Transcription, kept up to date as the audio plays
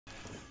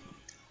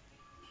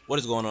What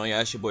is going on,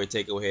 y'all? It's your boy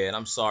Takeover here, and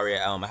I'm sorry.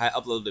 I had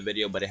uploaded the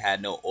video, but it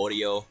had no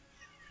audio.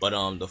 But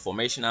the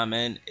formation I'm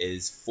in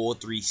is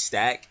 4-3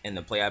 stack, and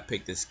the play I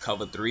picked is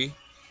cover 3.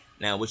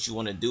 Now, what you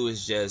want to do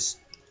is just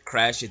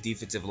crash your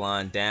defensive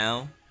line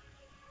down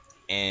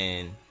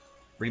and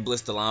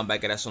re-blitz the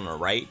linebacker that's on the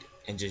right,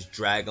 and just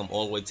drag them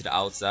all the way to the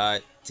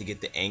outside to get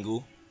the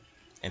angle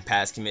and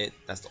pass commit.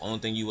 That's the only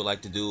thing you would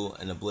like to do,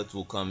 and the blitz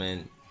will come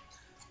in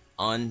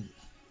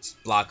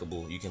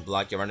unblockable. You can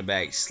block your running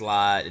back,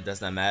 slide, it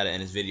does not matter.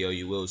 In this video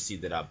you will see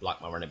that I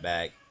block my running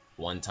back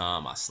one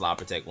time, I slide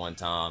protect one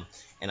time,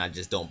 and I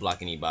just don't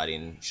block anybody,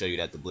 and show you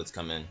that the blitz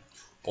come in.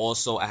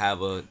 Also, I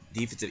have a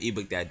defensive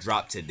ebook that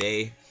dropped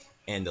today,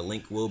 and the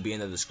link will be in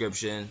the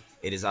description.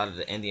 It is out of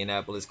the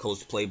Indianapolis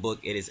Colts playbook.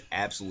 It is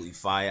absolutely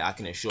fire. I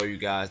can assure you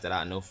guys that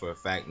I know for a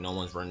fact no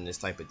one's running this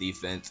type of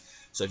defense.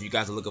 So if you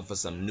guys are looking for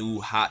some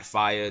new hot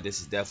fire, this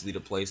is definitely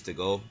the place to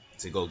go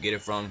get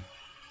it from.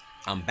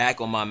 I'm back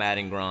on my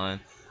Madden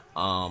grind.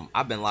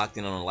 I've been locked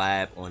in on a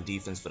lab on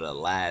defense for the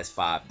last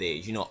 5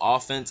 days. You know,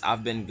 offense,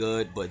 I've been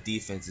good, but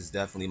defense is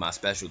definitely my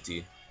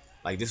specialty.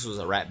 Like, this was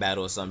a rap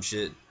battle or some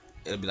shit,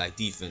 it'll be like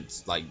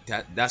defense. Like,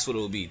 that's what it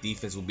will be.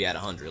 Defense will be at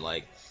 100.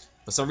 Like,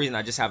 for some reason,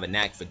 I just have a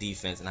knack for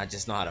defense, and I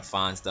just know how to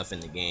find stuff in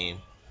the game.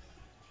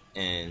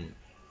 And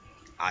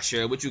I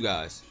share it with you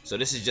guys. So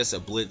this is just a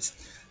blitz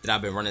that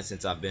I've been running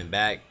since I've been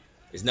back.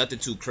 It's nothing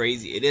too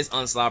crazy. It is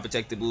unslide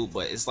protectable,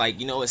 but it's like,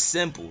 you know, it's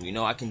simple. You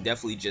know, I can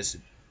definitely just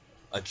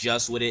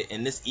adjust with it.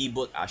 In this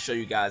ebook, I show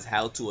you guys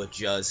how to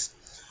adjust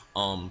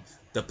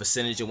the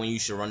percentage of when you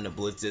should run the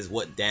blitzes,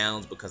 what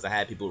downs, because I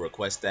had people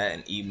request that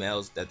in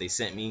emails that they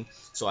sent me.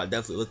 So I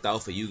definitely looked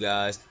out for you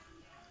guys.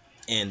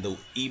 And the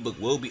ebook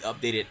will be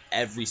updated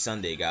every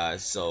Sunday,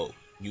 guys. So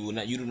you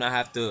do not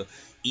have to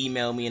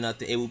email me or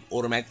nothing. It will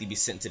automatically be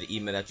sent to the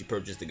email that you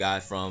purchased the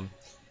guide from.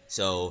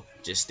 So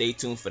just stay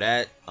tuned for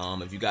that.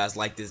 If you guys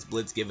like this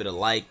blitz, give it a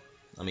like.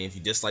 I mean, if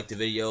you dislike the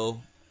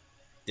video,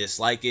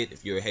 dislike it.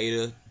 If you're a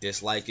hater,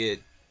 dislike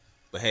it.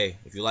 But hey,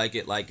 if you like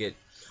it, like it.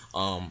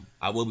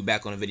 I will be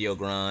back on the video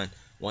grind.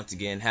 Once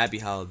again, happy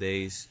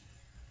holidays.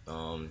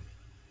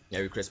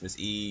 Merry Christmas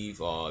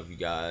Eve, or if you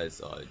guys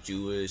are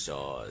Jewish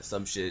or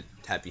some shit,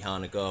 Happy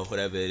Hanukkah,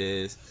 whatever it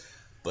is.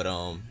 But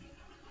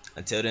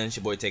until then, it's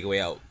your boy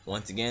Takeaway out.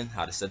 Once again,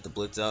 how to set the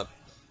blitz up.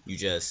 You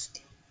just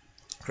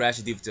crash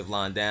the defensive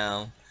line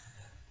down,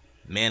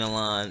 man a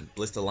line,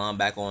 blitz the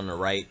linebacker on the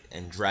right,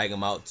 and drag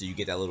him out till you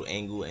get that little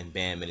angle, and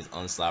bam, it is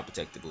unslide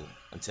protectable.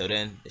 Until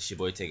then, it's your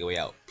boy Takeaway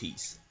out.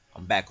 Peace.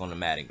 I'm back on the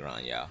Madden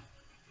grind, y'all.